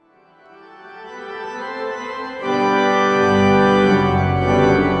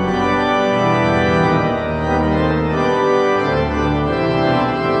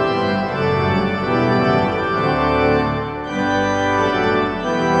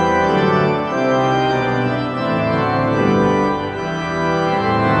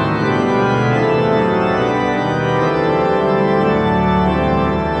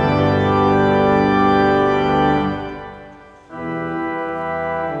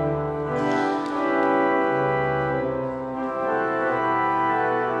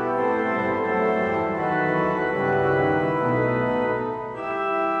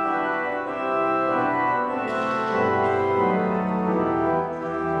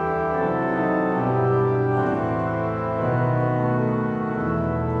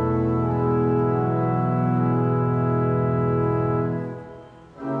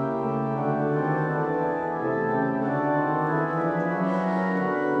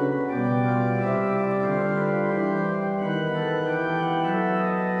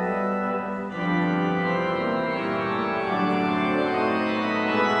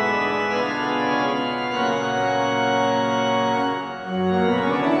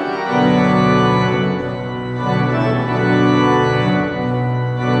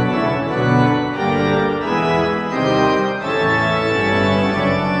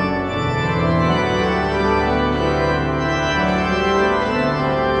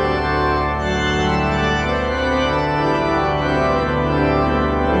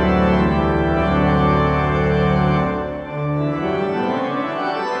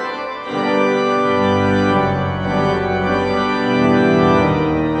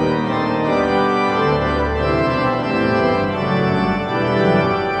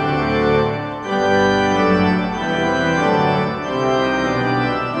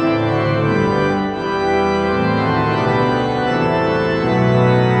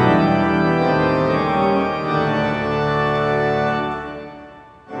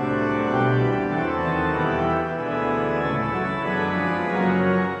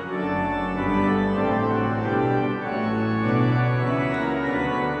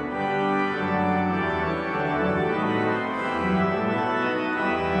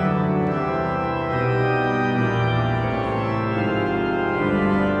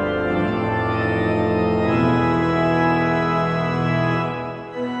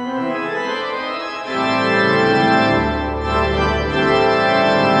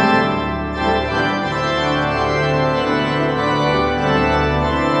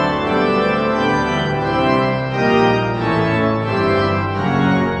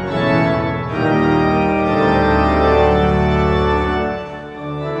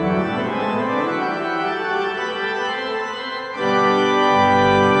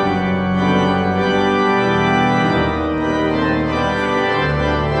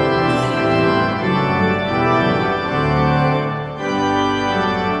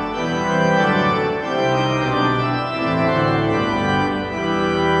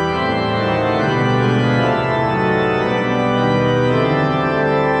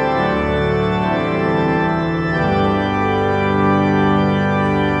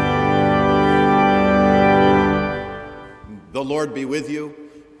Lord be with you,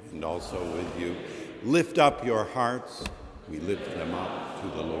 and also with you. Lift up your hearts. We lift them up to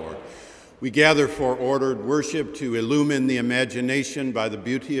the Lord. We gather for ordered worship to illumine the imagination by the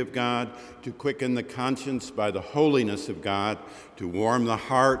beauty of God, to quicken the conscience by the holiness of God, to warm the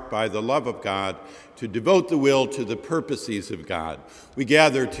heart by the love of God, to devote the will to the purposes of God. We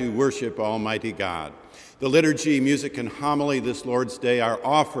gather to worship Almighty God. The liturgy, music, and homily this Lord's Day are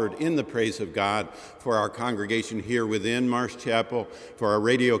offered in the praise of God for our congregation here within Marsh Chapel, for our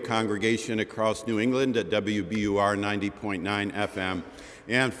radio congregation across New England at WBUR 90.9 FM,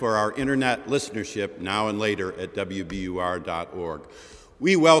 and for our internet listenership now and later at WBUR.org.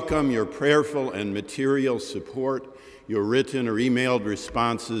 We welcome your prayerful and material support, your written or emailed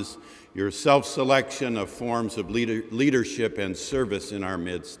responses, your self-selection of forms of leadership and service in our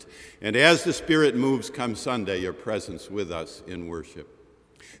midst. And as the Spirit moves come Sunday, your presence with us in worship.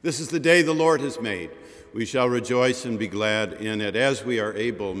 This is the day the Lord has made. We shall rejoice and be glad in it. As we are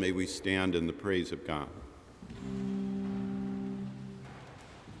able, may we stand in the praise of God.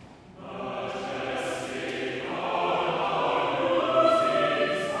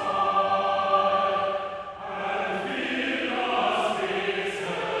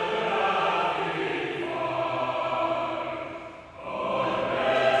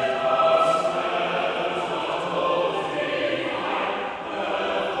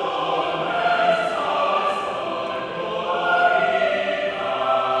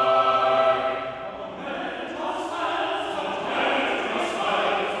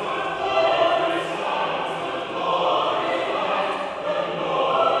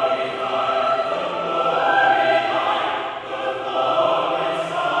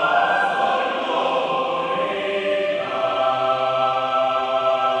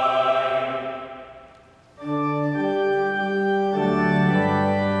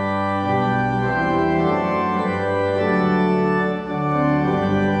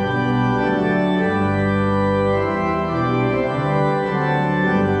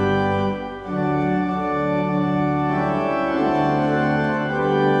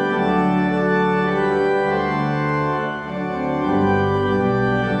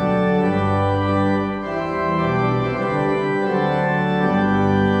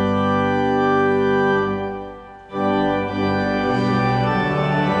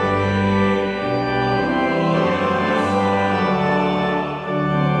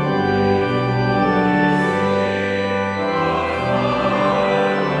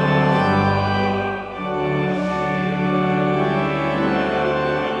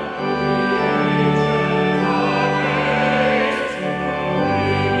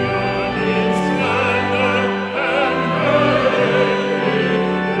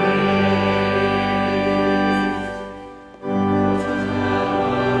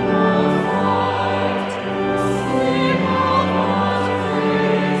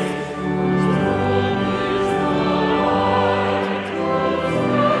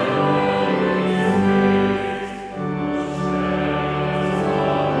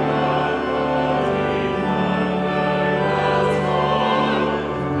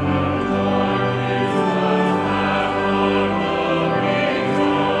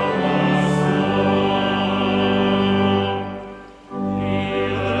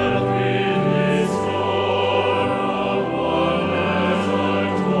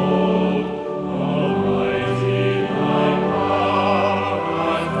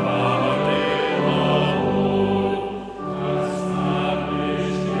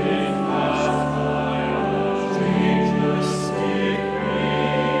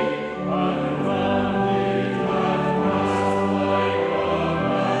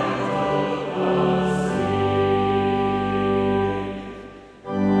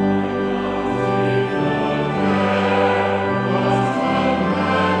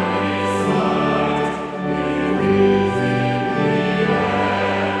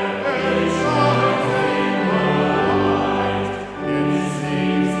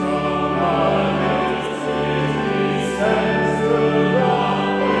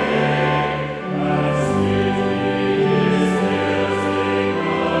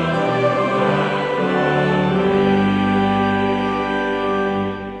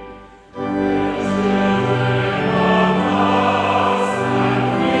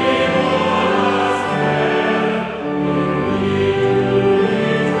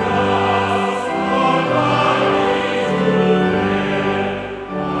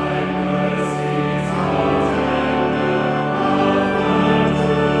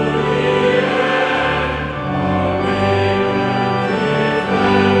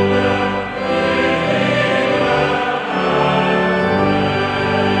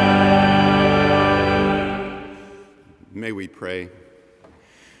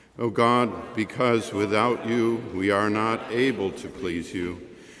 O God, because without you we are not able to please you,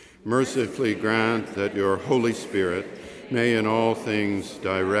 mercifully grant that your Holy Spirit may in all things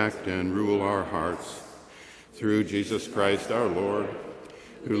direct and rule our hearts. Through Jesus Christ our Lord,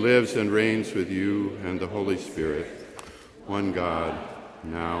 who lives and reigns with you and the Holy Spirit, one God,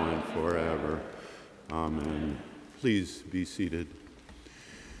 now and forever. Amen. Please be seated.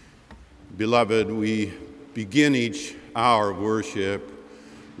 Beloved, we begin each hour of worship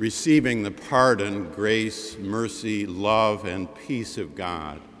receiving the pardon, grace, mercy, love, and peace of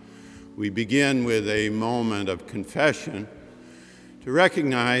God. We begin with a moment of confession to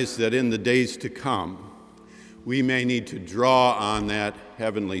recognize that in the days to come, we may need to draw on that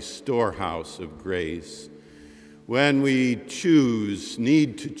heavenly storehouse of grace when we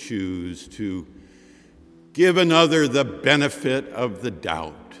need to choose to give another the benefit of the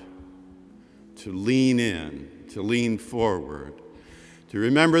doubt, to lean in, to lean forward, to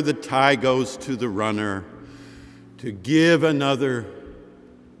remember the tie goes to the runner, to give another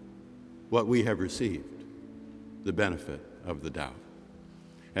what we have received, the benefit of the doubt.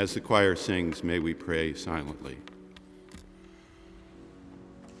 As the choir sings, may we pray silently.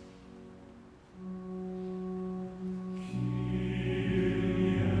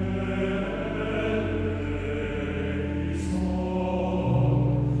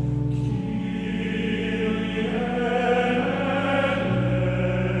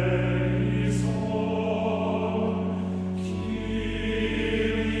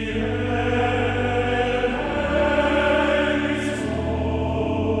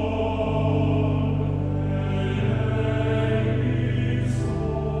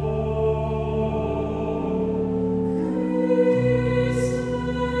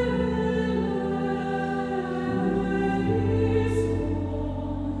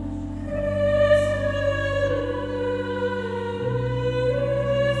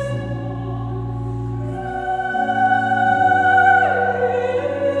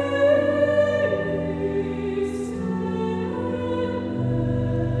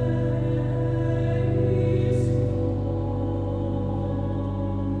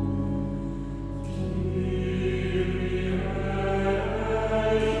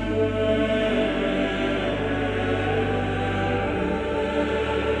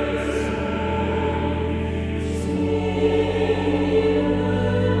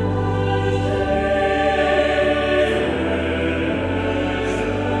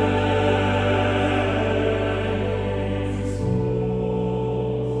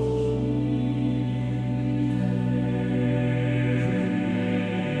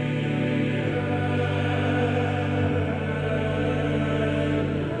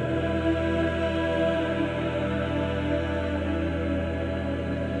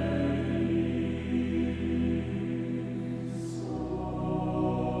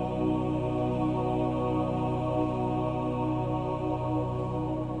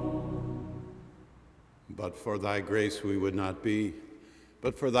 But for thy grace we would not be.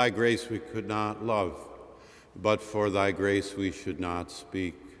 But for thy grace we could not love. But for thy grace we should not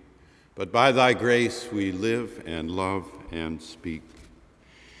speak. But by thy grace we live and love and speak.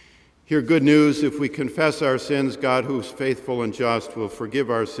 Hear good news: if we confess our sins, God, who is faithful and just, will forgive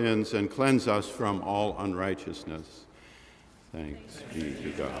our sins and cleanse us from all unrighteousness. Thanks be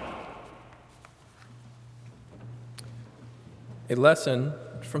to God. A lesson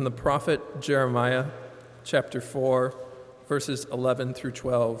from the prophet Jeremiah, chapter 4, verses 11 through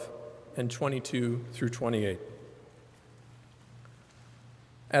 12 and 22 through 28.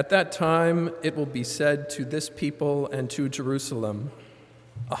 At that time it will be said to this people and to Jerusalem,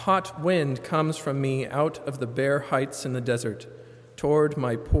 "A hot wind comes from me out of the bare heights in the desert, toward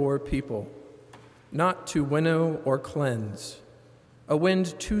my poor people, not to winnow or cleanse, a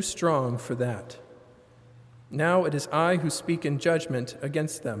wind too strong for that. Now it is I who speak in judgment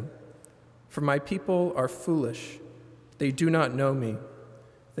against them. For my people are foolish. They do not know me.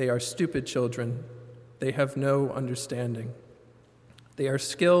 They are stupid children. They have no understanding. They are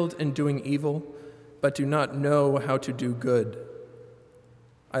skilled in doing evil, but do not know how to do good.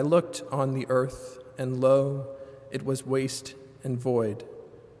 I looked on the earth, and lo, it was waste and void,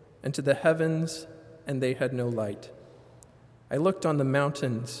 and to the heavens, and they had no light. I looked on the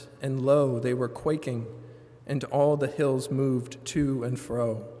mountains, and lo, they were quaking, and all the hills moved to and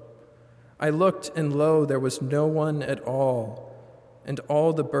fro. I looked, and lo, there was no one at all, and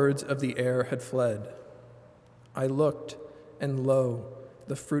all the birds of the air had fled. I looked, and lo,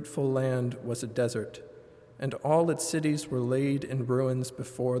 the fruitful land was a desert, and all its cities were laid in ruins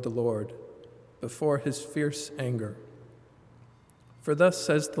before the Lord, before his fierce anger. For thus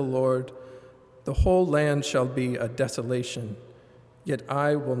says the Lord, the whole land shall be a desolation, yet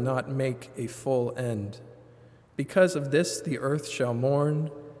I will not make a full end. Because of this the earth shall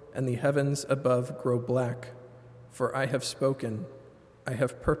mourn, and the heavens above grow black. For I have spoken, I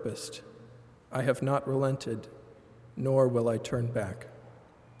have purposed, I have not relented, nor will I turn back.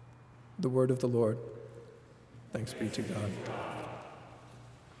 The word of the Lord. Thanks be to God.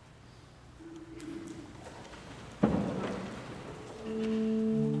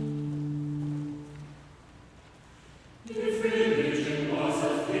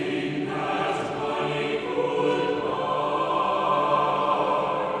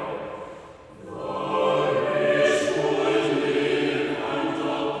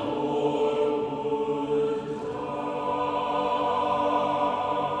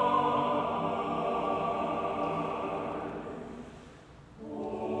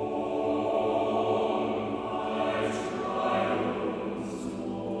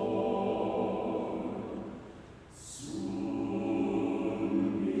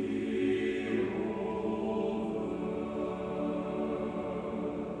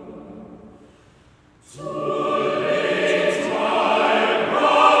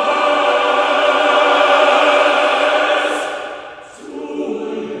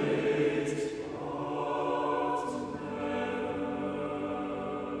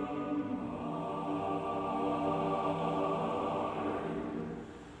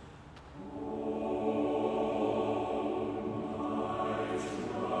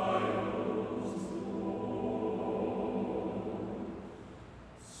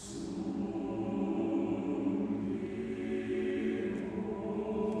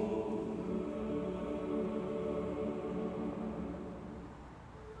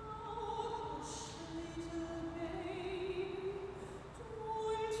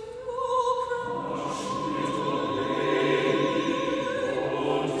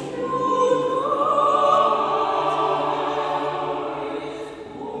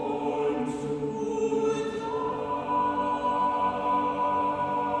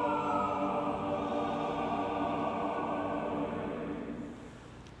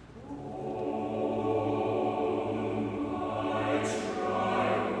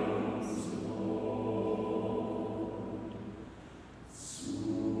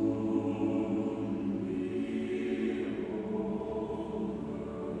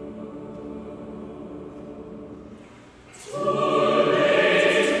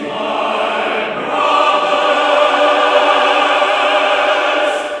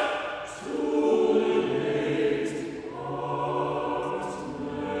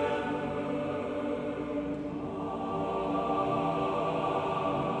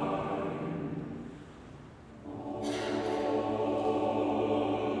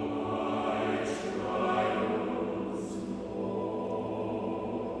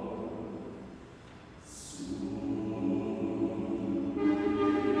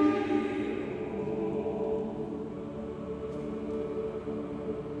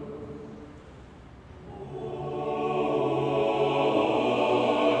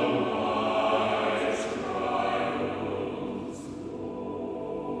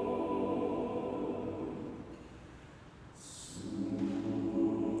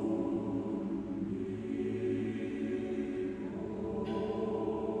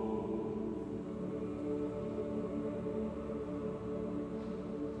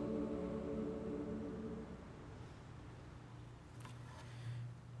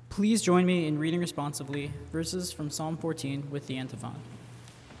 Please join me in reading responsively verses from Psalm 14 with the antiphon.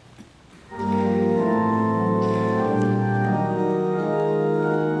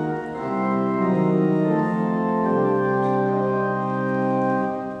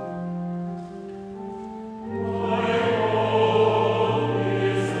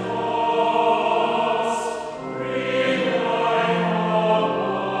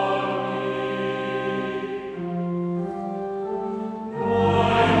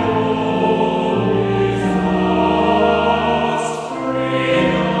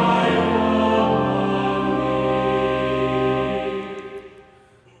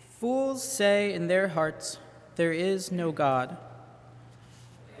 Say in their hearts, there is no God.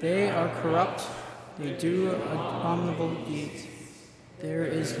 They are corrupt, they do abominable deeds. There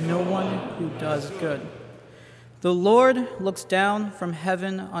is no one who does good. The Lord looks down from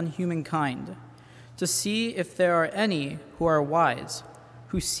heaven on humankind to see if there are any who are wise,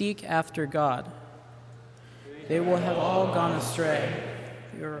 who seek after God. They will have all gone astray.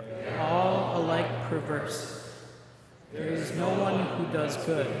 They are all alike perverse. There is no one who does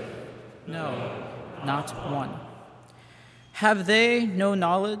good. No, not one. Have they no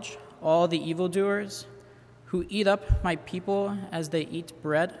knowledge, all the evildoers, who eat up my people as they eat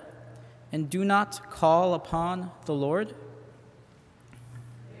bread, and do not call upon the Lord?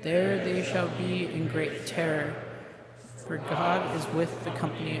 There they shall be in great terror, for God is with the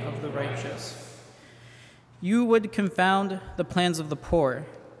company of the righteous. You would confound the plans of the poor,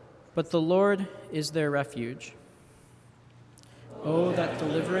 but the Lord is their refuge. Oh, that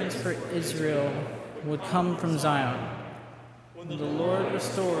deliverance for Israel would come from Zion, when the Lord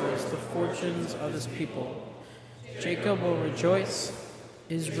restores the fortunes of his people. Jacob will rejoice,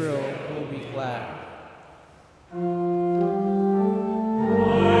 Israel will be glad.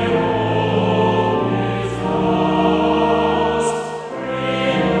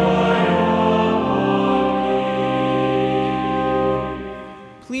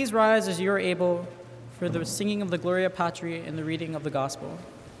 Please rise as you are able for the singing of the Gloria Patri and the reading of the Gospel.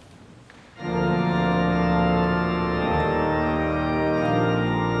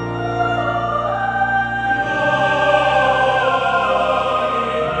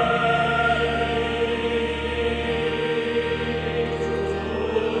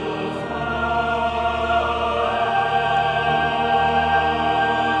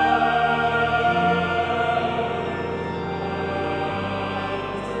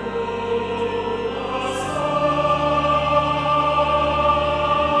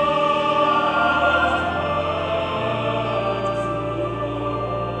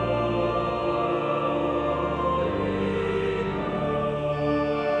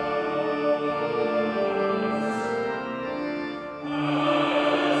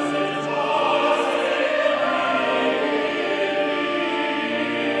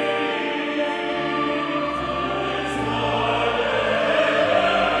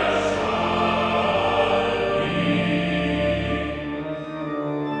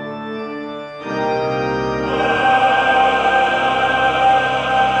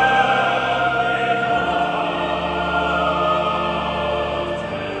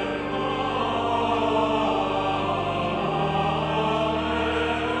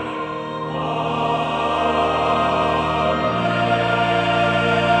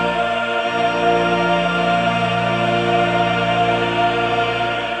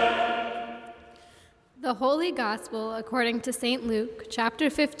 The Holy Gospel according to St. Luke, chapter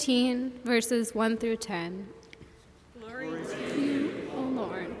 15, verses 1 through 10. Glory to you, O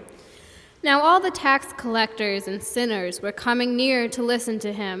Lord. Now all the tax collectors and sinners were coming near to listen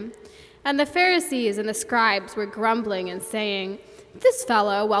to him, and the Pharisees and the scribes were grumbling and saying, "This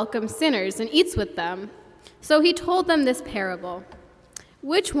fellow welcomes sinners and eats with them." So he told them this parable.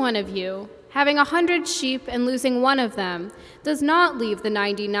 Which one of you, having 100 sheep and losing one of them, does not leave the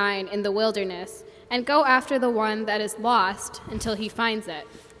 99 in the wilderness and go after the one that is lost until he finds it?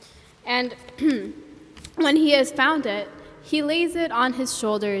 And when he has found it, he lays it on his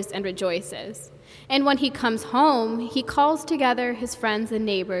shoulders and rejoices. And when he comes home, he calls together his friends and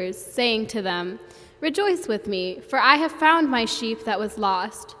neighbors, saying to them, "Rejoice with me, for I have found my sheep that was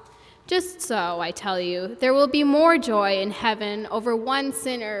lost." Just so, I tell you, there will be more joy in heaven over one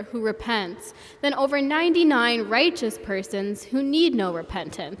sinner who repents than over 99 righteous persons who need no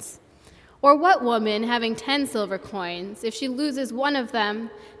repentance. Or what woman, having 10 silver coins, if she loses one of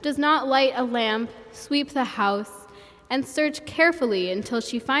them, does not light a lamp, sweep the house, and search carefully until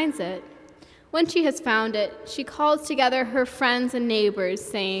she finds it? When she has found it, she calls together her friends and neighbors,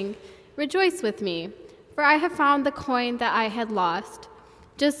 saying, "Rejoice with me, for I have found the coin that I had lost."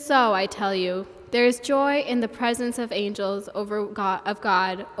 Just so, I tell you, there is joy in the presence of angels of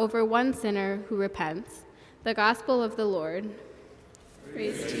God over one sinner who repents. The Gospel of the Lord.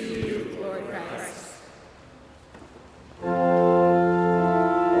 Praise to you, Lord Christ.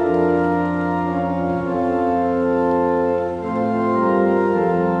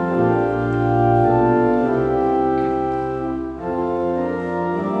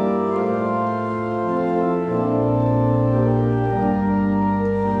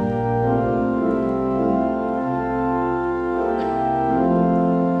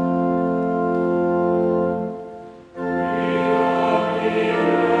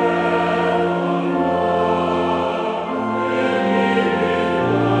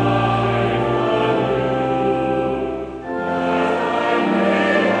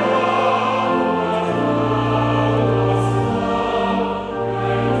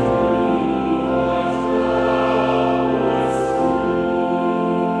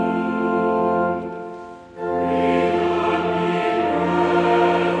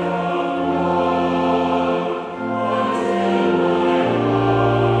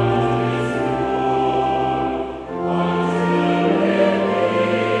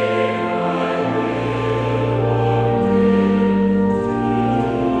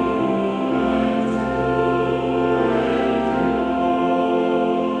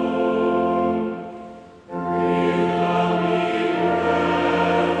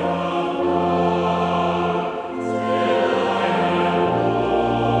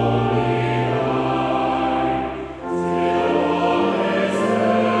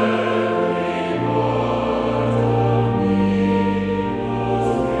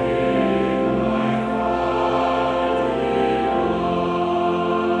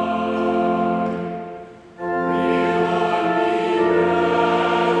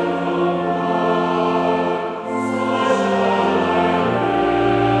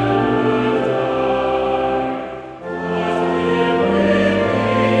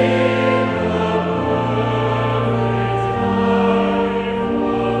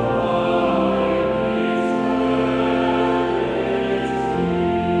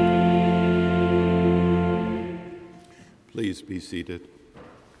 seated.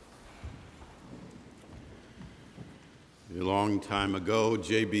 A long time ago,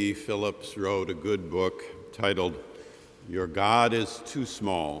 J.B. Phillips wrote a good book titled, Your God is Too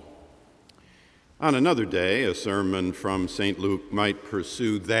Small. On another day, a sermon from St. Luke might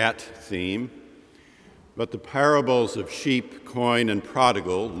pursue that theme, but the parables of sheep, coin, and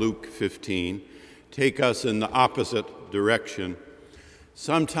prodigal, Luke 15, take us in the opposite direction.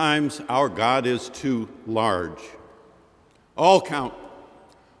 Sometimes our God is too large. All count,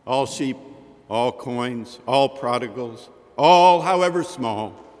 all sheep, all coins, all prodigals, all however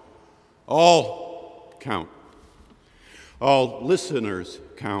small, all count. All listeners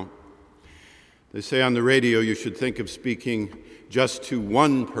count. They say on the radio you should think of speaking just to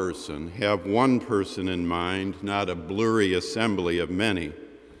one person, have one person in mind, not a blurry assembly of many.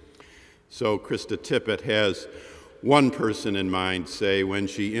 So Krista Tippett has one person in mind, say, when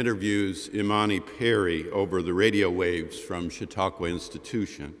she interviews Imani Perry over the radio waves from Chautauqua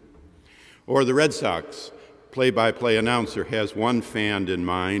Institution. Or the Red Sox play-by-play announcer has one fan in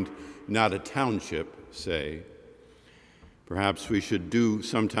mind, not a township, say. Perhaps we should do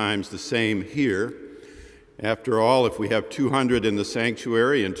sometimes the same here. After all, if we have 200 in the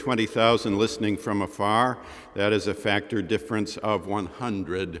sanctuary and 20,000 listening from afar, that is a factor difference of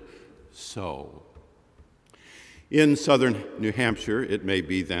 100 so. In southern New Hampshire, it may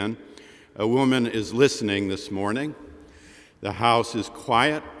be then, a woman is listening this morning. The house is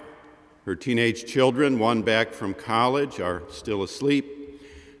quiet. Her teenage children, one back from college, are still asleep.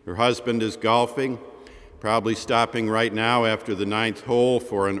 Her husband is golfing, probably stopping right now after the 9th hole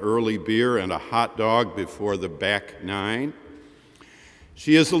for an early beer and a hot dog before the back nine.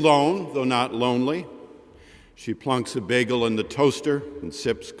 She is alone, though not lonely. She plunks a bagel in the toaster and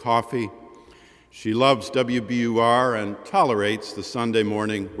sips coffee. She loves WBUR and tolerates the Sunday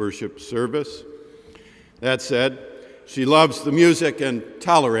morning worship service. That said, she loves the music and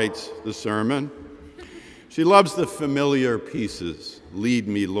tolerates the sermon. She loves the familiar pieces, Lead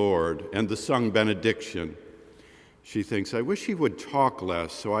Me, Lord, and the sung benediction. She thinks, I wish he would talk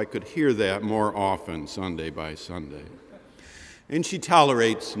less so I could hear that more often, Sunday by Sunday. And she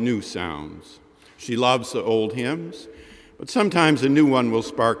tolerates new sounds. She loves the old hymns, but sometimes a new one will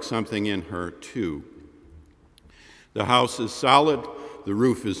spark something in her, too. The house is solid. The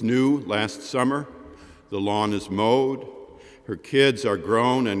roof is new last summer. The lawn is mowed. Her kids are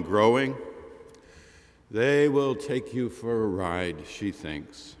grown and growing. They will take you for a ride, she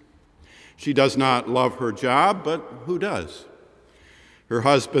thinks. She does not love her job, but who does? Her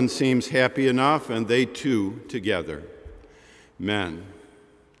husband seems happy enough, and they too together. Men.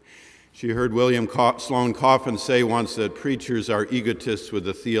 She heard William Sloane Coffin say once that preachers are egotists with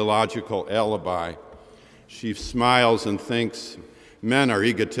a theological alibi. She smiles and thinks men are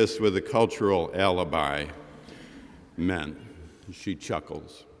egotists with a cultural alibi. Men. She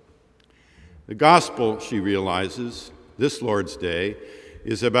chuckles. The gospel, she realizes, this Lord's Day,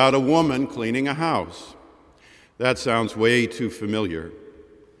 is about a woman cleaning a house. That sounds way too familiar.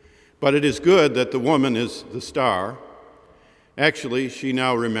 But it is good that the woman is the star. Actually, she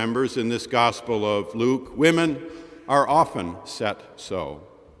now remembers in this Gospel of Luke, women are often set so.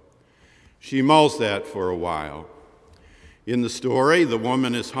 She mulls that for a while. In the story, the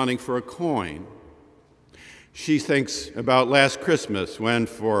woman is hunting for a coin. She thinks about last Christmas when,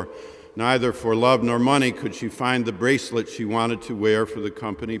 neither for love nor money, could she find the bracelet she wanted to wear for the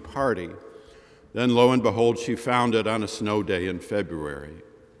company party. Then, lo and behold, she found it on a snow day in February.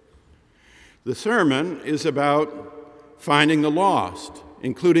 The sermon is about finding the lost,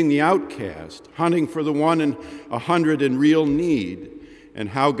 including the outcast, hunting for the 1 in 100 in real need, and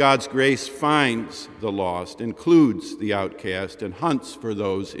how God's grace finds the lost, includes the outcast, and hunts for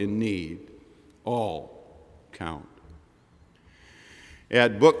those in need. All count.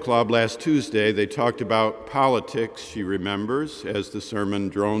 At book club last Tuesday, they talked about politics, she remembers, as the sermon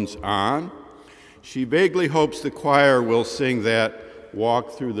drones on. She vaguely hopes the choir will sing that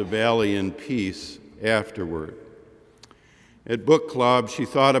Walk Through the Valley in Peace afterward. At book club, she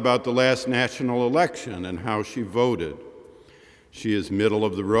thought about the last national election and how she voted. She is middle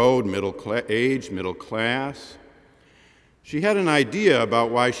of the road, middle class. She had an idea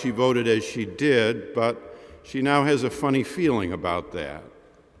about why she voted as she did, but she now has a funny feeling about that.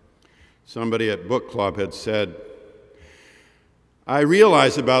 Somebody at book club had said, I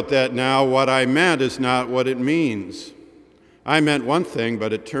realize about that now what I meant is not what it means. I meant one thing,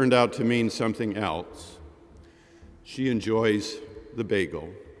 but it turned out to mean something else. She enjoys the bagel.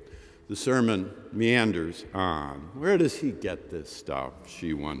 The sermon meanders on. Where does he get this stuff,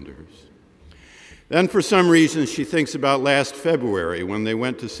 she wonders. Then for some reason she thinks about last February when they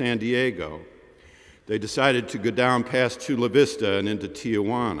went to San Diego. They decided to go down past Chula Vista and into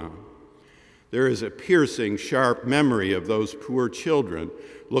Tijuana. There is a piercing, sharp memory of those poor children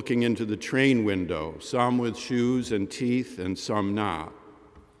looking into the train window, some with shoes and teeth and some not.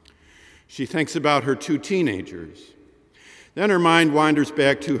 She thinks about her 2 teenagers. Then her mind wanders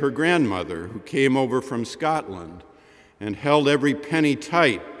back to her grandmother, who came over from Scotland and held every penny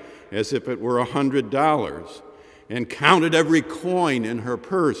tight as if it were $100, and counted every coin in her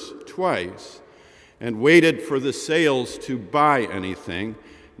purse twice, and waited for the sales to buy anything,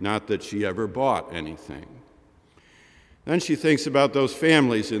 not that she ever bought anything. Then she thinks about those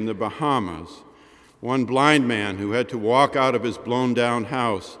families in the Bahamas, one blind man who had to walk out of his blown-down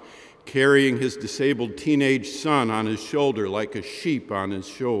house carrying his disabled teenage son on his shoulder like a sheep on his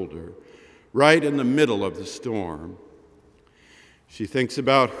shoulder, right in the middle of the storm. She thinks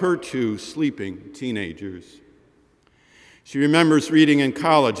about her 2 sleeping teenagers. She remembers reading in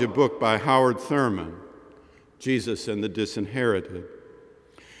college a book by Howard Thurman, Jesus and the Disinherited.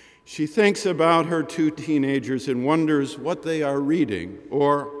 She thinks about her 2 teenagers and wonders what they are reading,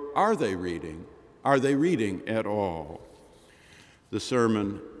 or are they reading? Are they reading at all? The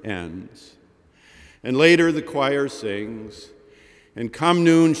sermon ends. And later the choir sings, and come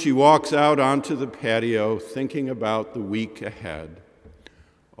noon she walks out onto the patio thinking about the week ahead.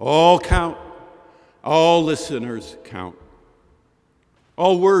 All count, all listeners count,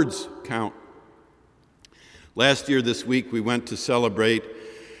 all words count. Last year this week we went to celebrate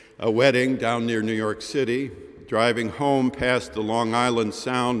a wedding down near New York City. Driving home past the Long Island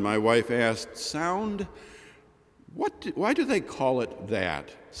Sound, my wife asked, "Sound? Why do they call it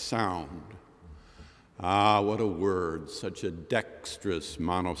that, sound?" Ah, what a word, such a dexterous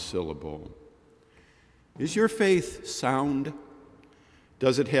monosyllable. Is your faith sound?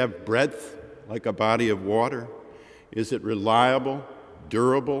 Does it have breadth like a body of water? Is it reliable,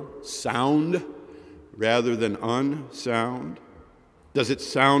 durable, sound rather than unsound? Does it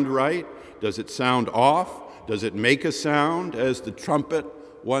sound right? Does it sound off? Does it make a sound as the trumpet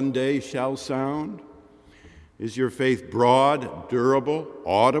one day shall sound? Is your faith broad, durable,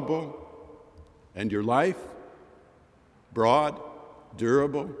 audible? And your life? Broad,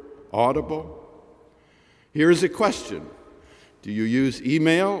 durable, audible? Here is a question. Do you use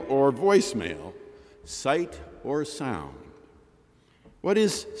email or voicemail? Sight or sound? What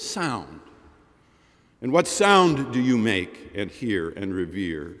is sound? And what sound do you make and hear and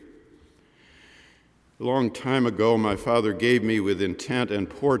revere? A long time ago, my father gave me with intent and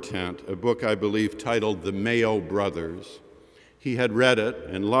portent a book I believe titled The Mayo Brothers. He had read it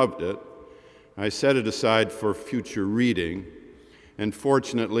and loved it. I set it aside for future reading, and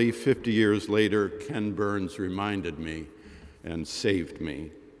fortunately, 50 years later, Ken Burns reminded me and saved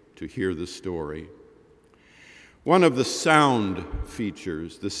me to hear the story. One of the sound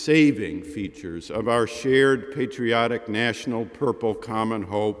features, the saving features of our shared patriotic national purple common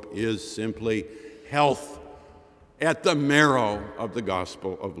hope is simply health at the marrow of the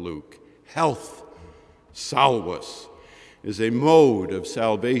Gospel of Luke. Health, salvus, is a mode of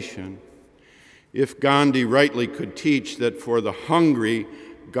salvation. If Gandhi rightly could teach that for the hungry,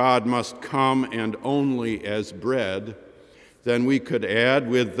 God must come and only as bread, then we could add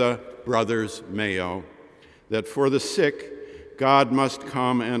with the brothers Mayo that for the sick, God must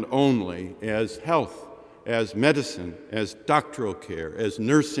come and only as health, as medicine, as doctoral care, as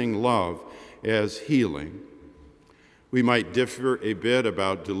nursing love, as healing. We might differ a bit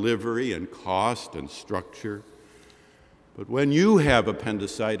about delivery and cost and structure, but when you have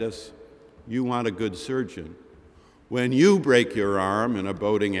appendicitis, you want a good surgeon. When you break your arm in a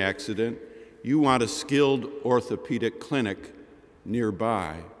boating accident, you want a skilled orthopedic clinic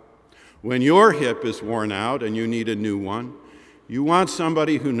nearby. When your hip is worn out and you need a new one, you want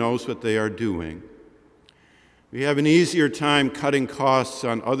somebody who knows what they are doing. We have an easier time cutting costs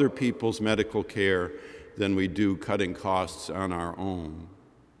on other people's medical care than we do cutting costs on our own.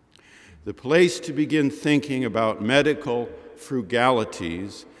 The place to begin thinking about medical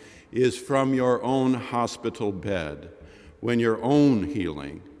frugalities is from your own hospital bed, when your own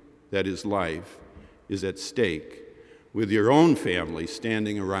healing, that is life, is at stake, with your own family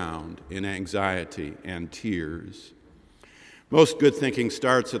standing around in anxiety and tears. Most good thinking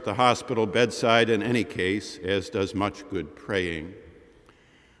starts at the hospital bedside in any case, as does much good praying.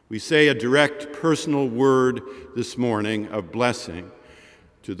 We say a direct personal word this morning of blessing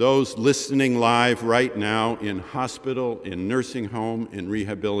to those listening live right now in hospital, in nursing home, in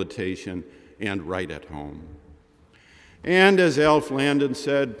rehabilitation, and right at home. And as Alf Landon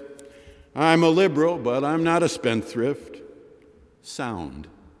said, I'm a liberal, but I'm not a spendthrift. Sound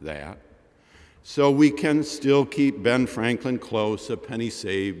that. So we can still keep Ben Franklin close, a penny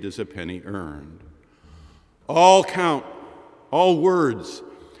saved is a penny earned. All count, all words,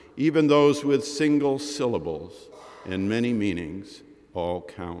 even those with single syllables and many meanings, all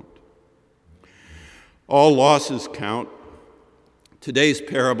count. All losses count. Today's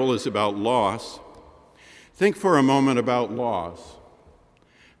parable is about loss. Think for a moment about loss,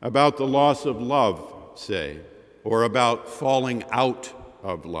 about the loss of love, say, or about falling out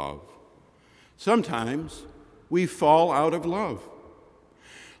of love. Sometimes we fall out of love.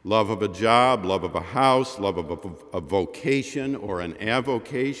 Love of a job, love of a house, love of a vocation or an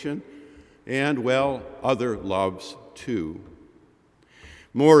avocation, and, well, other loves too.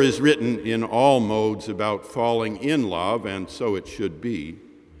 More is written in all modes about falling in love, and so it should be.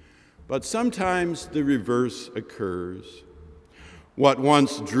 But sometimes the reverse occurs. What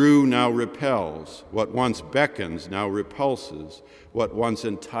once drew now repels. What once beckons now repulses. What once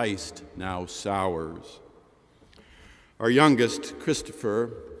enticed now sours. Our youngest,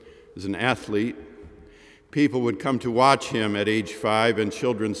 Christopher, is an athlete. People would come to watch him at age 5 in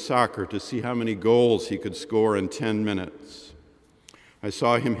children's soccer to see how many goals he could score in 10 minutes. I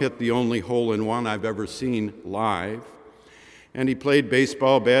saw him hit the only hole-in-one I've ever seen live, and he played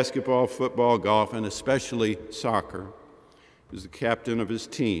baseball, basketball, football, golf, and especially soccer. He was the captain of his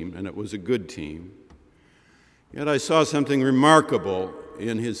team, and it was a good team. Yet I saw something remarkable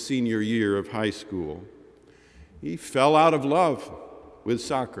in his senior year of high school. He fell out of love with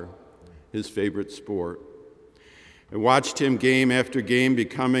soccer, his favorite sport. I watched him game after game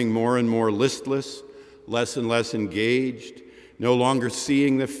becoming more and more listless, less and less engaged, no longer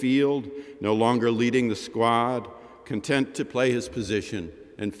seeing the field, no longer leading the squad, content to play his position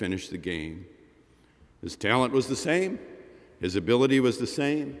and finish the game. His talent was the same, his ability was the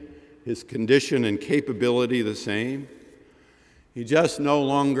same, his condition and capability the same. He just no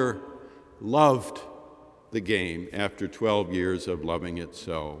longer loved the game after 12 years of loving it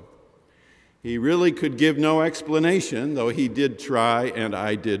so. He really could give no explanation, though he did try and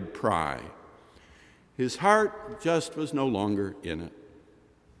I did pry. His heart just was no longer in it.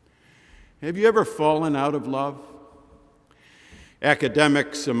 Have you ever fallen out of love?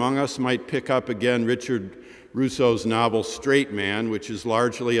 Academics among us might pick up again Richard Rousseau's novel Straight Man, which is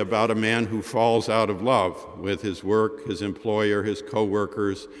largely about a man who falls out of love with his work, his employer, his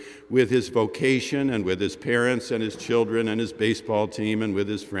co-workers, with his vocation and with his parents and his children and his baseball team and with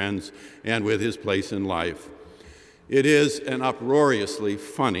his friends and with his place in life. It is an uproariously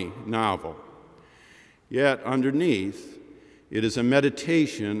funny novel. Yet underneath, it is a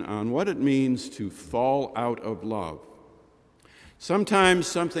meditation on what it means to fall out of love. Sometimes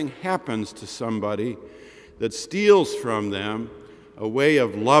something happens to somebody that steals from them a way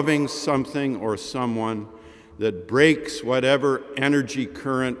of loving something or someone that breaks whatever energy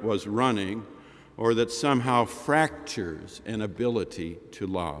current was running, or that somehow fractures an ability to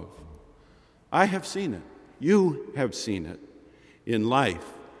love. I have seen it. You have seen it in life,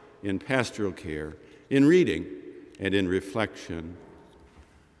 in pastoral care, in reading, and in reflection.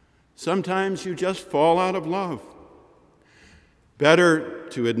 Sometimes you just fall out of love. Better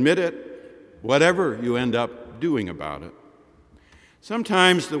to admit it, whatever you end up doing about it.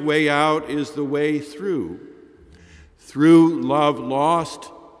 Sometimes the way out is the way through. Through love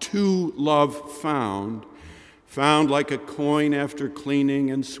lost, to love found, found like a coin after cleaning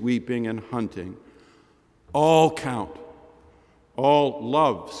and sweeping and hunting. All count. All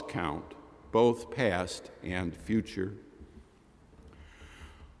loves count, both past and future.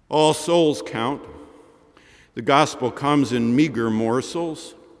 All souls count. The gospel comes in meager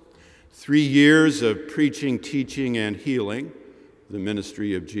morsels. 3 years of preaching, teaching, and healing, the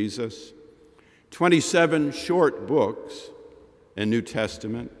ministry of Jesus. 27 short books, a New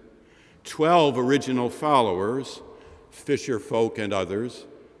Testament. 12 original followers, fisher folk and others,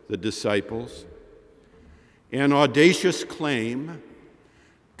 the disciples. An audacious claim,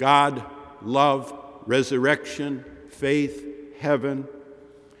 God, love, resurrection, faith, heaven,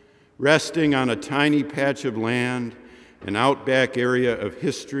 resting on a tiny patch of land, an outback area of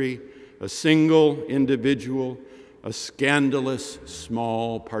history, a single individual, a scandalous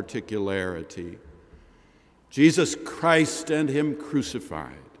small particularity. Jesus Christ and Him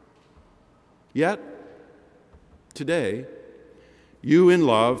crucified. Yet, today, you in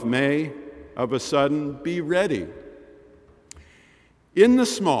love may, of a sudden, be ready. In the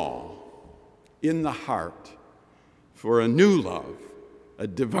small, in the heart, for a new love, a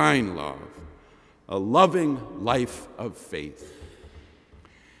divine love, a loving life of faith.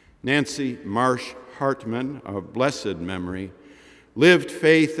 Nancy Marsh Hartman, of blessed memory, lived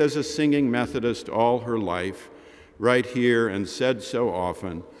faith as a singing Methodist all her life, right here, and said so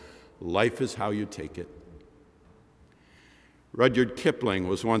often, life is how you take it. Rudyard Kipling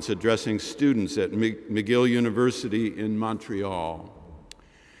was once addressing students at McGill University in Montreal.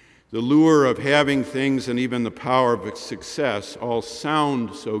 The lure of having things and even the power of success all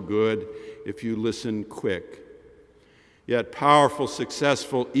sound so good if you listen quick. Yet powerful,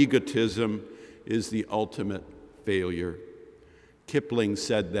 successful egotism is the ultimate failure. Kipling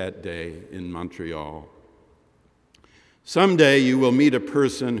said that day in Montreal. Someday you will meet a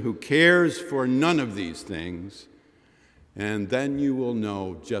person who cares for none of these things, and then you will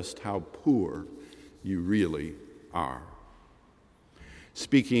know just how poor you really are.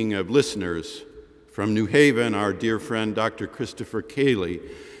 Speaking of listeners, from New Haven, our dear friend Dr. Christopher Cayley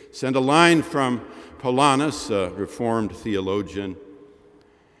sent a line from Paulinus, a Reformed theologian.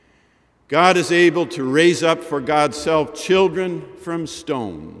 God is able to raise up for God's self children from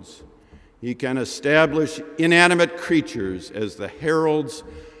stones. He can establish inanimate creatures as the heralds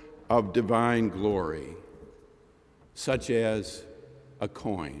of divine glory, such as a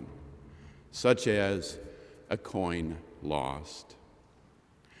coin lost.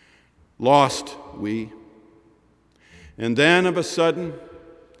 Lost we, and then of a sudden,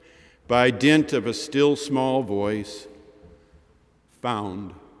 by dint of a still small voice,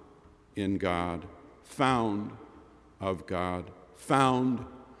 found in God, found of God, found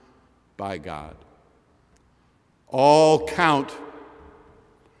by God. All count,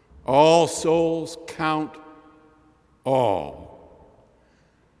 all souls count, all.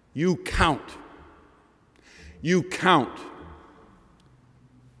 You count. You count.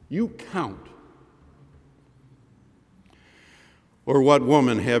 You count. Or what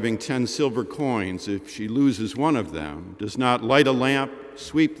woman, having 10 silver coins, if she loses one of them, does not light a lamp,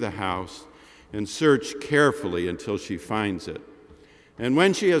 sweep the house, and search carefully until she finds it? And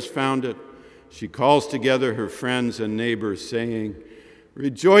when she has found it, she calls together her friends and neighbors, saying,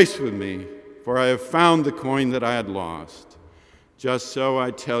 "Rejoice with me, for I have found the coin that I had lost." Just so,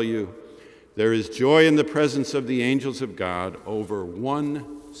 I tell you, there is joy in the presence of the angels of God over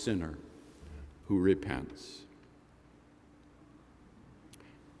one sinner who repents.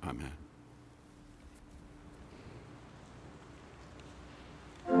 Amen.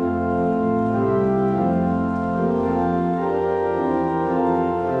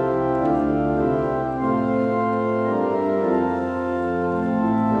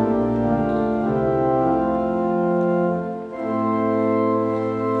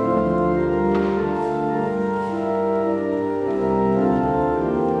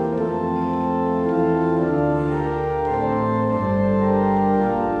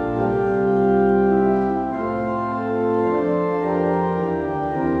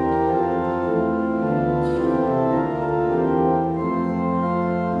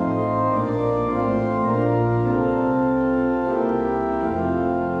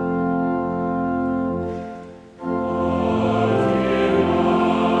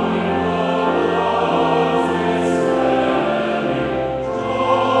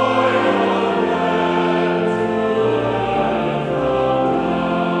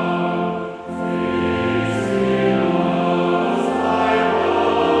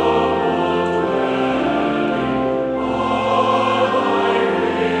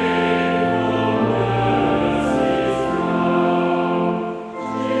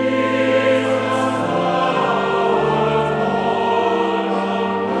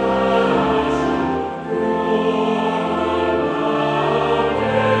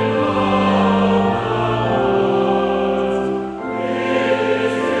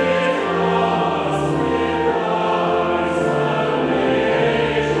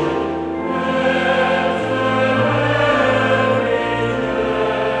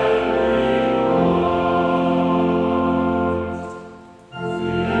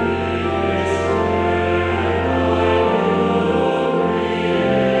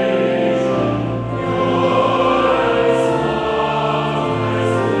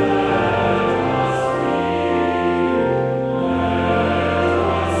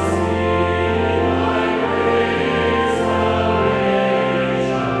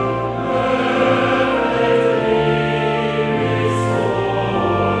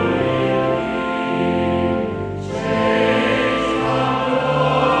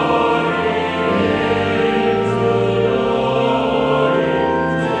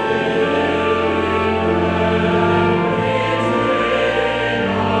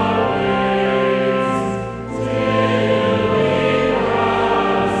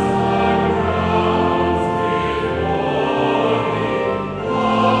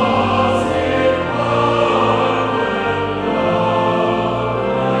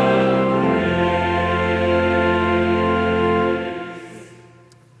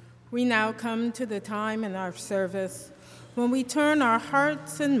 Come to the time in our service when we turn our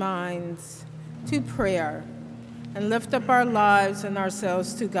hearts and minds to prayer and lift up our lives and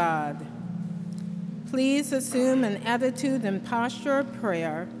ourselves to God. Please assume an attitude and posture of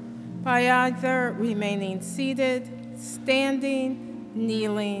prayer by either remaining seated, standing,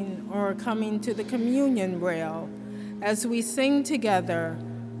 kneeling, or coming to the communion rail as we sing together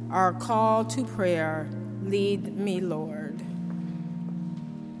our call to prayer, Lead Me, Lord.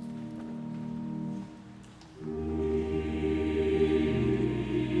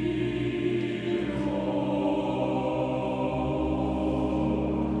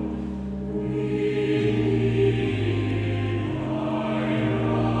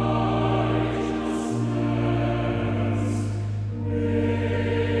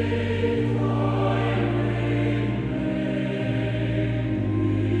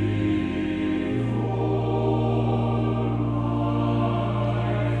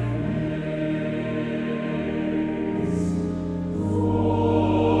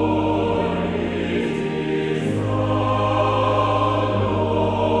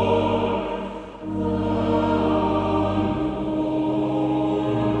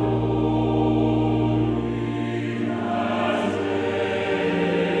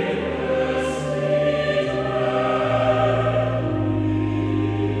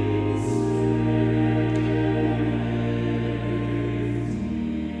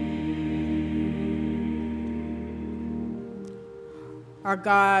 Our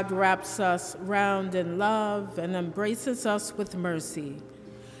God wraps us round in love and embraces us with mercy.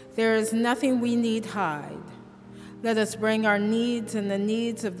 There is nothing we need hide. Let us bring our needs and the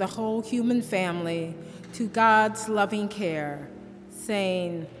needs of the whole human family to God's loving care,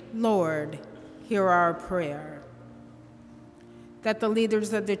 saying, Lord, hear our prayer. That the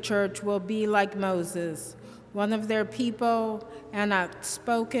leaders of the church will be like Moses, one of their people and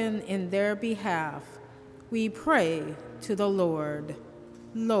outspoken in their behalf, we pray to the Lord.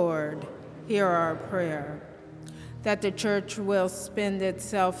 Lord, hear our prayer. That the church will spend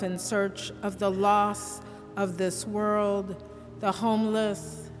itself in search of the lost of this world, the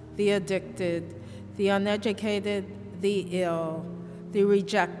homeless, the addicted, the uneducated, the ill, the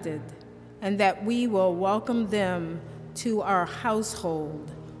rejected, and that we will welcome them to our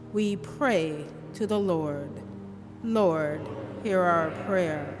household. We pray to the Lord. Lord, hear our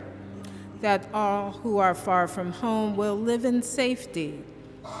prayer. That all who are far from home will live in safety.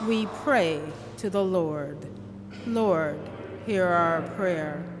 We pray to the Lord. Lord, hear our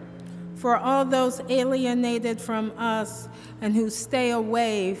prayer. For all those alienated from us and who stay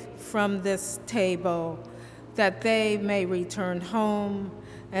away from this table, that they may return home,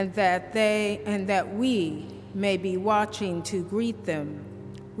 and that we may be watching to greet them,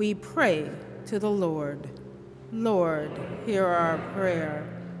 we pray to the Lord. Lord, hear our prayer.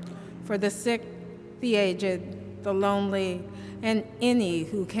 For the sick, the aged, the lonely, and any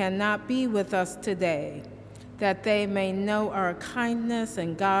who cannot be with us today, that they may know our kindness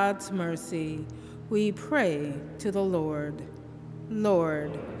and God's mercy, we pray to the Lord.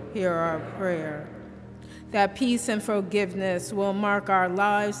 Lord, hear our prayer. That peace and forgiveness will mark our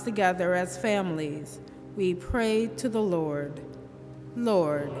lives together as families, we pray to the Lord.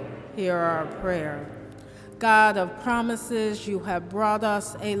 Lord, hear our prayer. God of promises, you have brought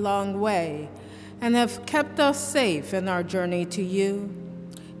us a long way and have kept us safe in our journey to you.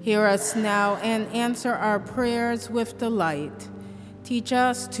 Hear us now and answer our prayers with delight. Teach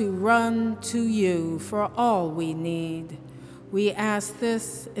us to run to you for all we need. We ask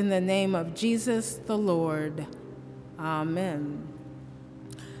this in the name of Jesus the Lord. Amen.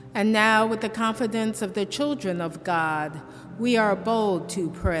 And now, with the confidence of the children of God, we are bold to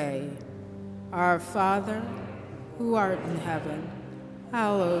pray. Our Father, who art in heaven,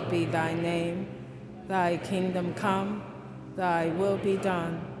 hallowed be thy name. Thy kingdom come, thy will be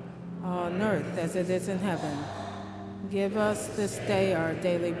done, on earth as it is in heaven. Give us this day our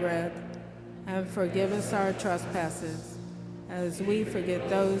daily bread, and forgive us our trespasses, as we forgive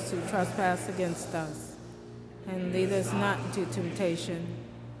those who trespass against us. And lead us not into temptation,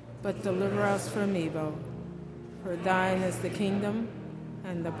 but deliver us from evil. For thine is the kingdom,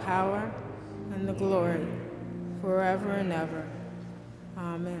 and the power, and the glory, forever and ever.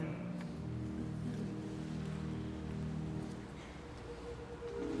 Amen.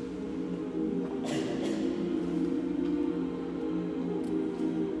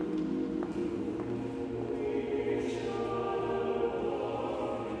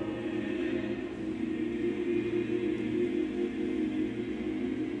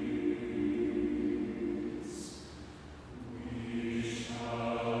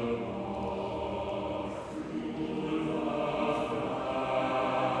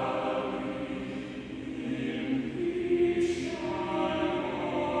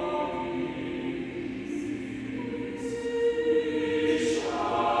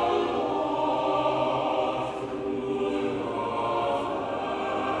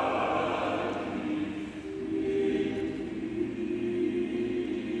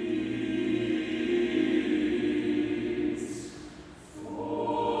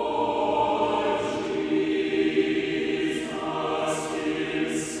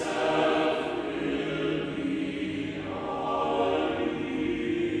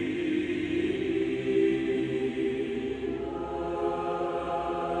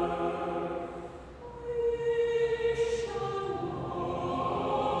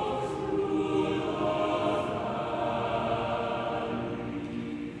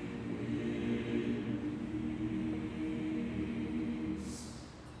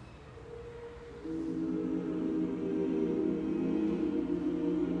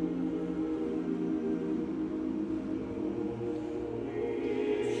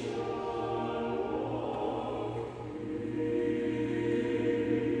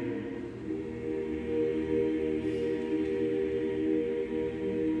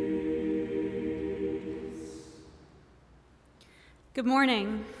 Good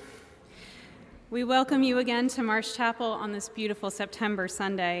morning. We welcome you again to Marsh Chapel on this beautiful September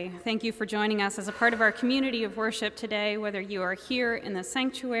Sunday. Thank you for joining us as a part of our community of worship today, whether you are here in the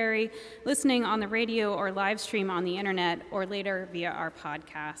sanctuary, listening on the radio or live stream on the internet, or later via our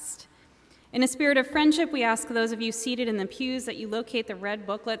podcast. In a spirit of friendship, we ask those of you seated in the pews that you locate the red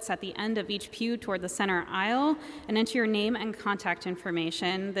booklets at the end of each pew toward the center aisle and enter your name and contact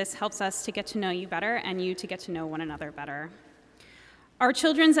information. This helps us to get to know you better and you to get to know one another better. Our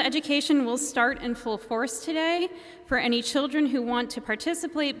children's education will start in full force today. For any children who want to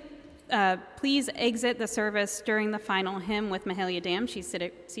participate, please exit the service during the final hymn with Mahalia Dam. She's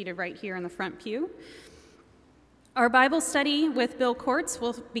seated right here in the front pew. Our Bible study with Bill Courts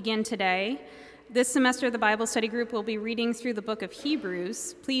will begin today. This semester, the Bible study group will be reading through the book of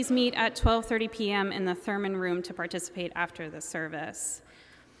Hebrews. Please meet at 12:30 p.m. in the Thurman Room to participate after the service.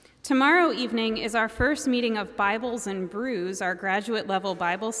 Tomorrow evening is our first meeting of Bibles and Brews, our graduate-level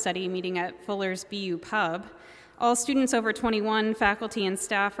Bible study meeting at Fuller's BU Pub. All students over 21, faculty, and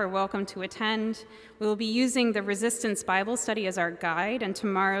staff are welcome to attend. We will be using the Resistance Bible Study as our guide, and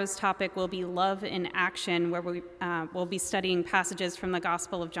tomorrow's topic will be Love in Action, where we will be studying passages from the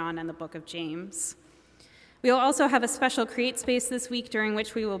Gospel of John and the book of James. We will also have a special create space this week during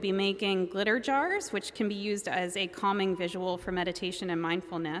which we will be making glitter jars, which can be used as a calming visual for meditation and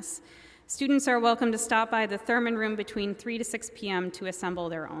mindfulness. Students are welcome to stop by the Thurman Room between 3 to 6 p.m. to assemble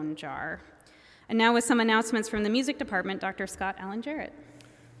their own jar. And now with some announcements from the music department, Dr. Scott Allen Jarrett.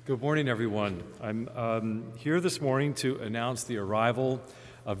 Good morning, everyone. I'm here this morning to announce the arrival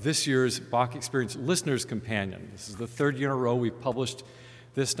of this year's Bach Experience Listener's Companion. This is the third year in a row we've published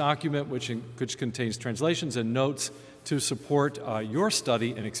this document, which contains translations and notes to support your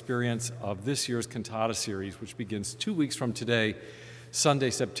study and experience of this year's cantata series, which begins 2 weeks from today, Sunday,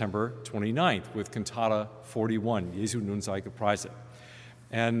 September 29th, with Cantata 41, Jesu nun sei gepreiset.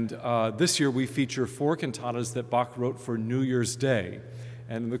 And this year we feature 4 cantatas that Bach wrote for New Year's Day.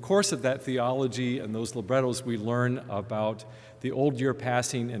 And in the course of that theology and those librettos, we learn about the old year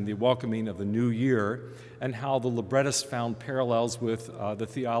passing and the welcoming of the new year, and how the librettist found parallels with the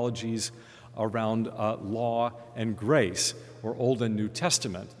theologies around law and grace, or Old and New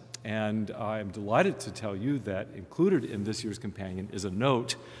Testament. And I'm delighted to tell you that included in this year's companion is a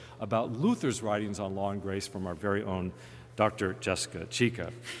note about Luther's writings on law and grace from our very own Dr. Jessica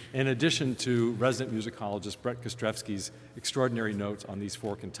Chica, in addition to resident musicologist Brett Kostrevsky's extraordinary notes on these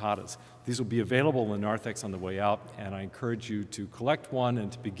 4 cantatas. These will be available in the narthex on the way out, and I encourage you to collect one and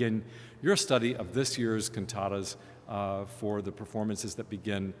to begin your study of this year's cantatas for the performances that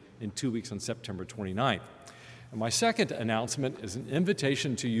begin in 2 weeks on September 29th. And my second announcement is an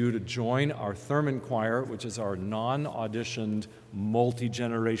invitation to you to join our Thurman Choir, which is our non-auditioned,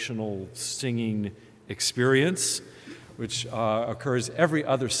 multi-generational singing experience, which occurs every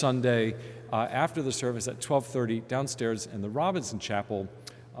other Sunday after the service at 12:30 downstairs in the Robinson Chapel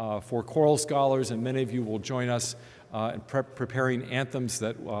for choral scholars, and many of you will join us in preparing anthems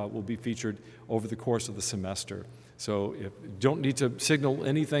that will be featured over the course of the semester. So if you don't need to signal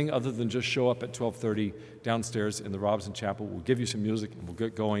anything other than just show up at 12:30 downstairs in the Robinson Chapel. We'll give you some music and we'll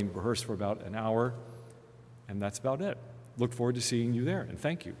get going, rehearse for about an hour, and that's about it. Look forward to seeing you there, and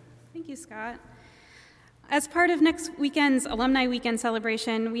thank you. Thank you, Scott. As part of next weekend's Alumni Weekend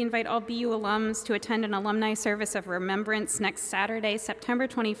celebration, we invite all BU alums to attend an alumni service of remembrance next Saturday, September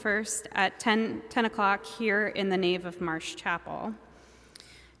 21st at 10 o'clock here in the nave of Marsh Chapel.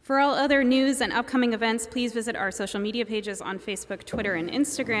 For all other news and upcoming events, please visit our social media pages on Facebook, Twitter, and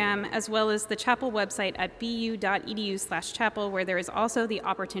Instagram, as well as the chapel website at bu.edu/chapel, where there is also the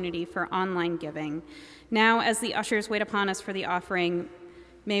opportunity for online giving. Now, as the ushers wait upon us for the offering,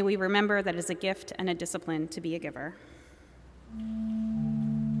 may we remember that it is a gift and a discipline to be a giver.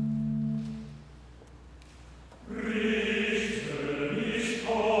 Richte, mich,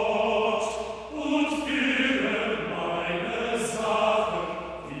 Gott, und führe meine Sachen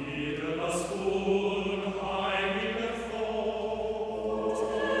wider das unheilige Volk.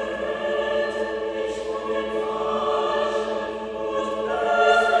 Rette mich von den Falschen und bösen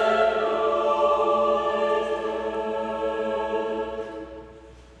Leuten.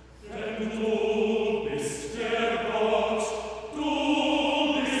 Denn du bist der Gott, du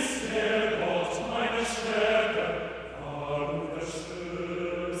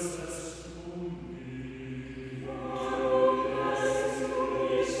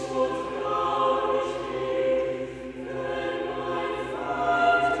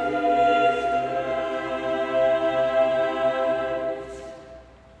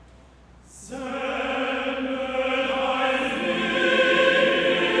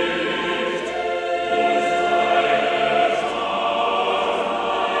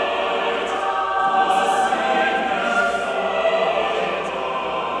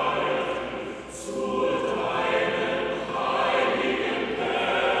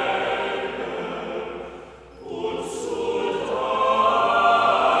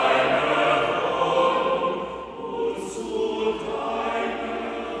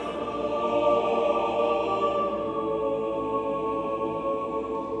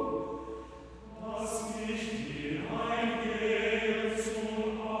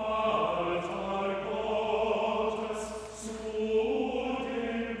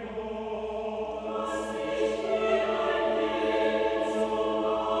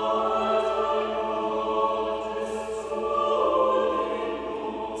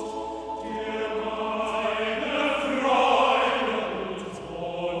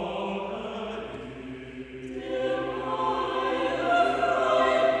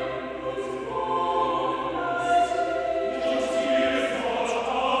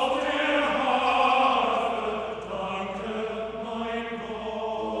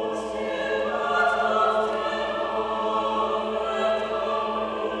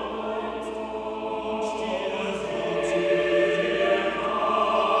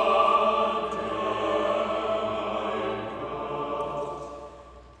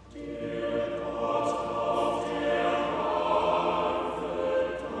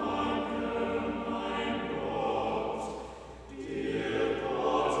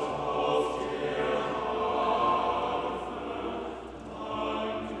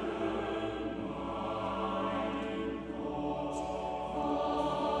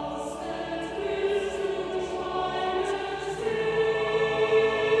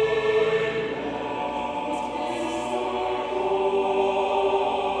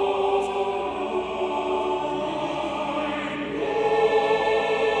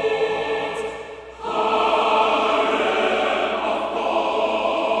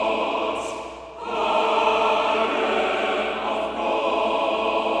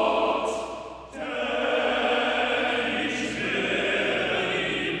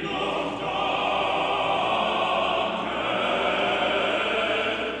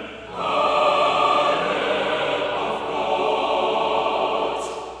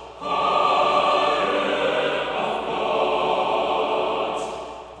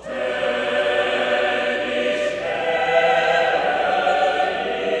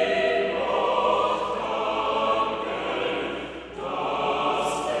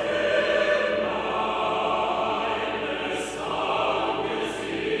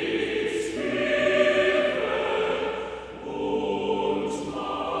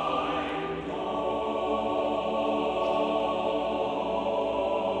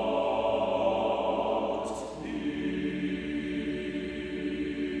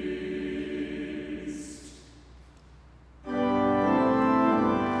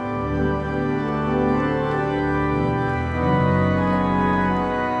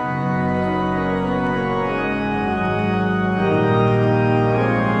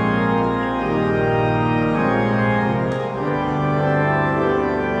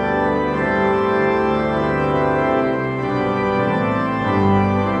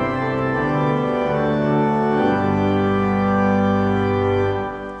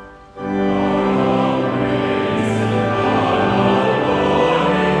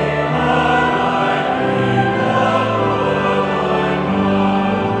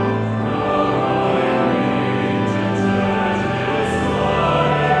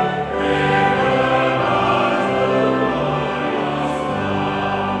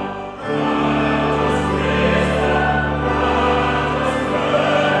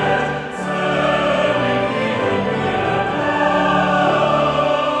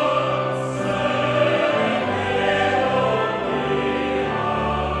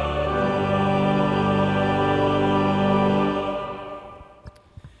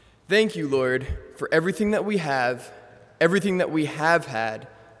Thank you, Lord, for everything that we have had,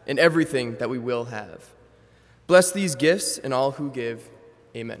 and everything that we will have. Bless these gifts and all who give.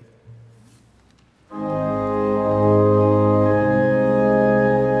 Amen.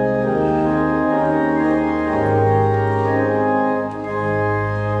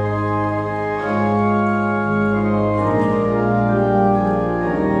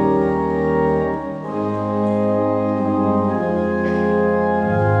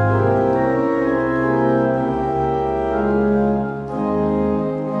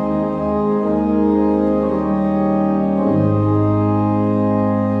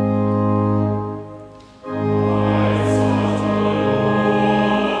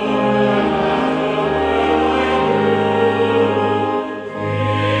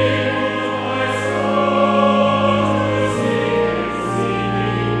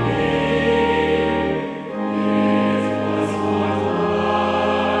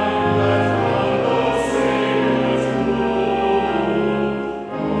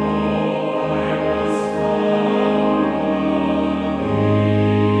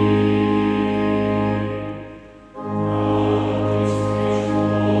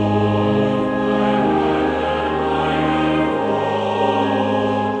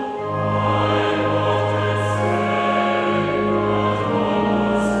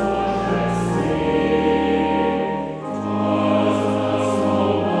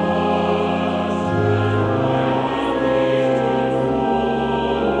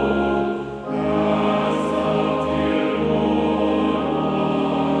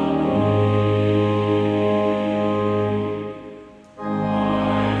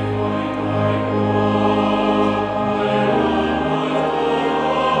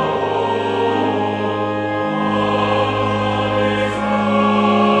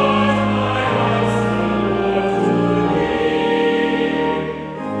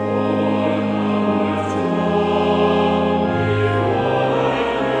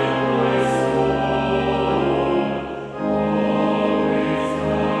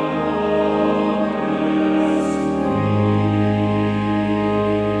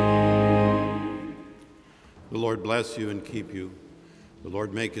 Bless you and keep you. The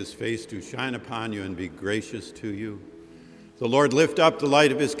Lord make his face to shine upon you and be gracious to you. The Lord lift up the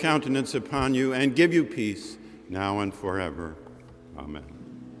light of his countenance upon you and give you peace now and forever. Amen.